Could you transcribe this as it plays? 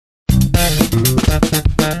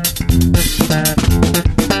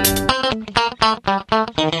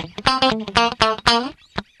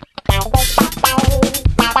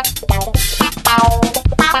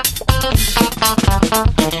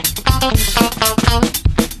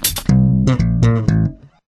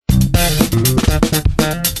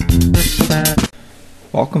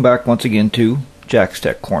Welcome back once again to Jack's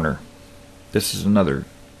Tech Corner. This is another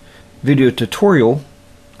video tutorial.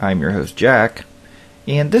 I'm your host Jack,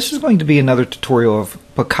 and this is going to be another tutorial of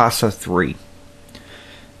Picasa 3.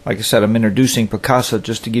 Like I said, I'm introducing Picasa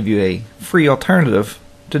just to give you a free alternative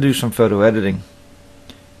to do some photo editing.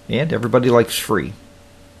 And everybody likes free.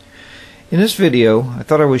 In this video, I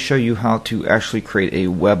thought I would show you how to actually create a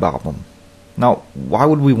web album. Now, why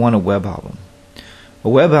would we want a web album? A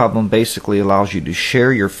web album basically allows you to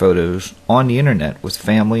share your photos on the internet with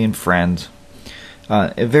family and friends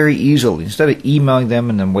very easily. Instead of emailing them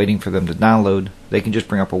and then waiting for them to download, they can just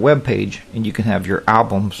bring up a web page and you can have your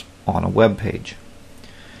albums on a web page.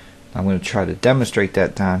 I'm going to try to demonstrate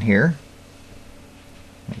that down here.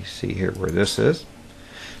 Let me see here where this is.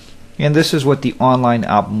 And this is what the online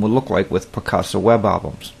album would look like with Picasa Web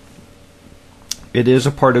Albums. It is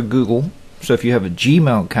a part of Google, so if you have a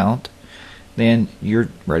Gmail account, then you're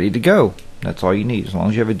ready to go. That's all you need. As long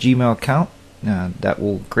as you have a Gmail account, that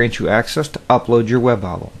will grant you access to upload your web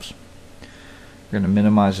albums. We're going to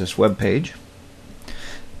minimize this web page.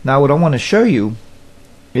 Now what I want to show you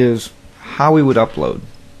is how we would upload.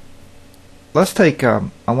 Let's take, I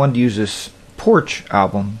wanted to use this porch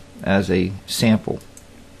album as a sample.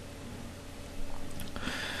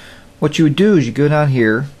 What you would do is you go down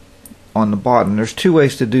here on the bottom. There's two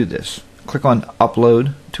ways to do this. Click on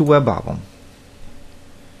Upload to Web Album.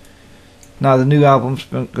 Now the new album's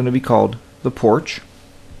going to be called The Porch,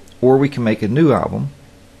 or we can make a new album,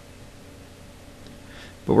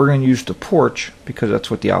 but we're going to use The Porch because that's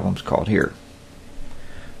what the album's called here.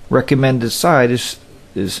 Recommended size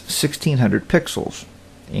is 1600 pixels,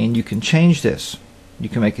 and you can change this. You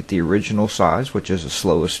can make it the original size, which is the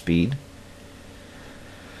slowest speed,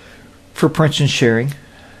 for print and sharing,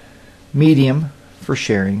 medium for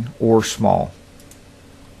sharing, or small.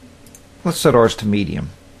 Let's set ours to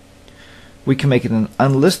medium. We can make it an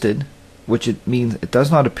unlisted, which it means it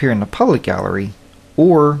does not appear in the public gallery,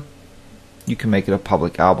 or you can make it a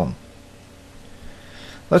public album.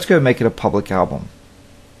 Let's go and make it a public album.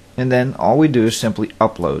 And then all we do is simply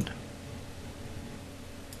upload.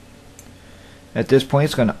 At this point,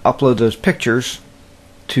 it's going to upload those pictures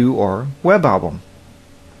to our web album.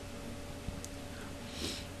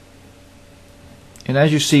 And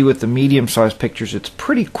as you see with the medium-sized pictures, it's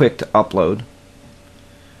pretty quick to upload.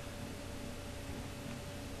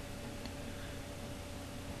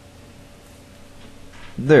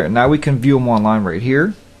 There, now we can view them online right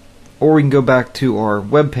here, or we can go back to our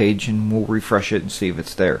web page and we'll refresh it and see if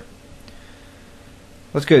it's there.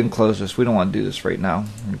 Let's go ahead and close this. We don't want to do this right now.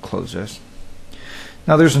 I'm going to close this.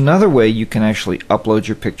 Now there's another way you can actually upload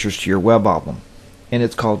your pictures to your web album, and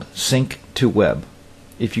it's called Sync to Web.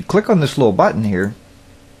 If you click on this little button here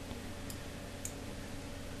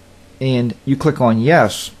and you click on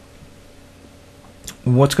Yes,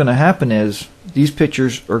 what's going to happen is these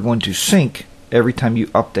pictures are going to sync every time you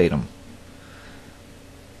update them.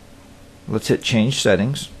 Let's hit Change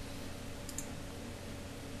Settings.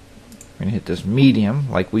 We're going to hit this medium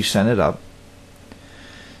like we sent it up.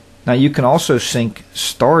 Now you can also sync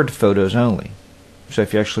starred photos only. So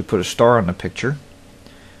if you actually put a star on the picture,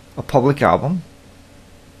 a public album,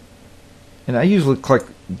 and I usually click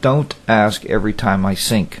Don't Ask every time I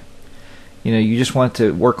sync. You know, you just want it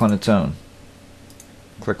to work on its own.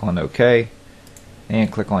 Click on OK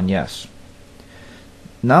and click on Yes.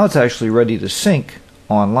 Now it's actually ready to sync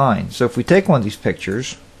online. So if we take one of these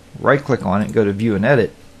pictures, right click on it and go to View and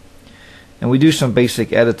Edit, and we do some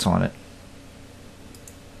basic edits on it.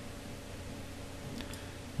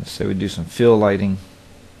 Let's say we do some fill lighting,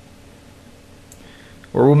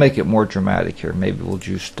 or we'll make it more dramatic here. Maybe we'll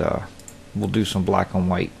just we'll do some black and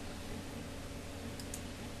white.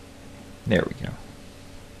 There we go.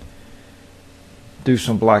 Do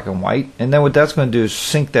some black and white, and then what that's going to do is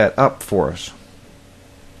sync that up for us.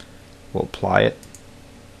 We'll apply it.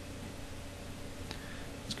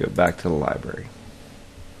 Let's go back to the library.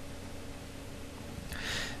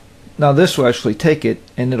 Now this will actually take it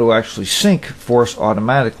and it'll actually sync for us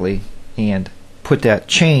automatically and put that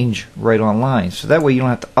change right online. So that way you don't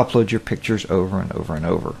have to upload your pictures over and over and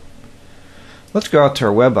over. Let's go out to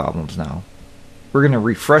our web albums now. We're going to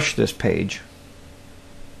refresh this page.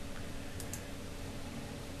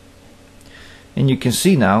 And you can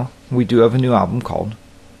see now we do have a new album called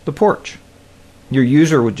The Porch. Your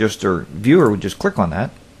user would just, or viewer would just click on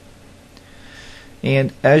that.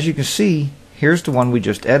 And as you can see, here's the one we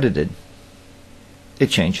just edited. It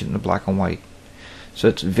changed it into black and white. So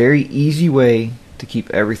it's a very easy way to keep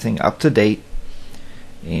everything up to date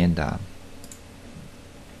and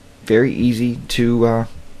very easy to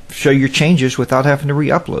show your changes without having to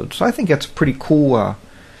re-upload. So I think that's a pretty cool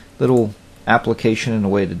little application and a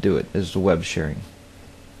way to do it, is the web sharing.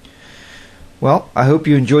 Well, I hope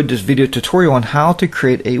you enjoyed this video tutorial on how to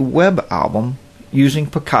create a web album using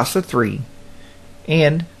Picasa 3.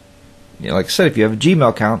 And like I said, if you have a Gmail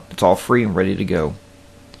account, it's all free and ready to go.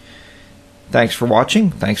 Thanks for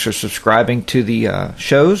watching. Thanks for subscribing to the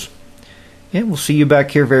shows. And we'll see you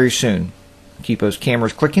back here very soon. Keep those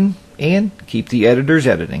cameras clicking and keep the editors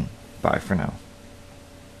editing. Bye for now.